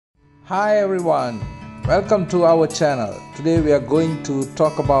Hi everyone, welcome to our channel. Today we are going to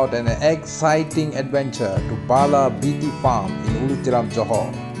talk about an exciting adventure to Bala BT Farm in Ulu Tiram,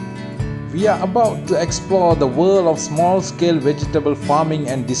 Johor. We are about to explore the world of small-scale vegetable farming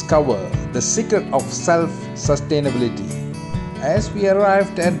and discover the secret of self-sustainability. As we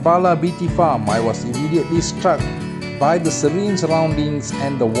arrived at Bala BT Farm, I was immediately struck by the serene surroundings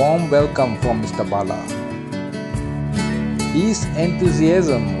and the warm welcome from Mr. Bala. His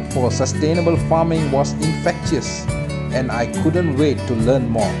enthusiasm for sustainable farming was infectious, and I couldn't wait to learn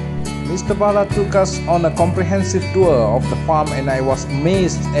more. Mr. Bala took us on a comprehensive tour of the farm, and I was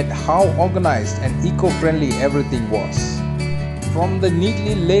amazed at how organized and eco-friendly everything was. From the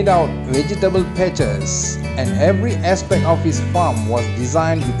neatly laid out vegetable patches, and every aspect of his farm was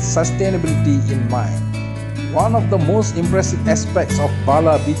designed with sustainability in mind. One of the most impressive aspects of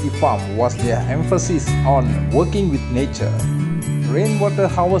Bala BT Farm was their emphasis on working with nature. Rainwater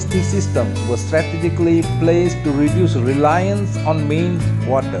harvesting systems were strategically placed to reduce reliance on main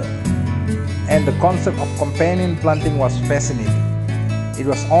water, and the concept of companion planting was fascinating. It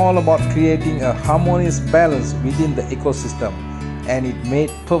was all about creating a harmonious balance within the ecosystem, and it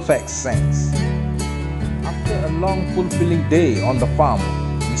made perfect sense. After a long, fulfilling day on the farm,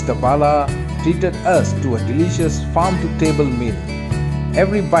 Mr. Bala treated us to a delicious farm-to-table meal.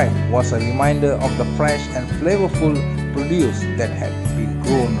 Every bite was a reminder of the fresh and flavorful produce that had been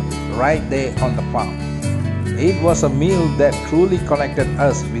grown right there on the farm. It was a meal that truly connected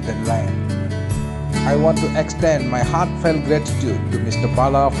us with the land. I want to extend my heartfelt gratitude to Mr.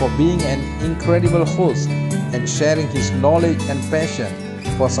 Bala for being an incredible host and sharing his knowledge and passion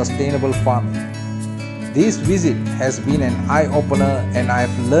for sustainable farming. This visit has been an eye-opener, and I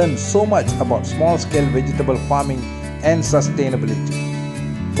have learned so much about small-scale vegetable farming and sustainability.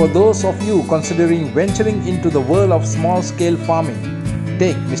 For those of you considering venturing into the world of small-scale farming,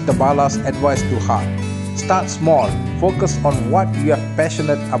 take Mr. Bala's advice to heart. Start small, focus on what you are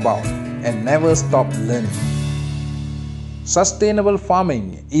passionate about, and never stop learning. Sustainable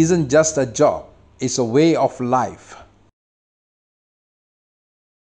farming isn't just a job, it's a way of life.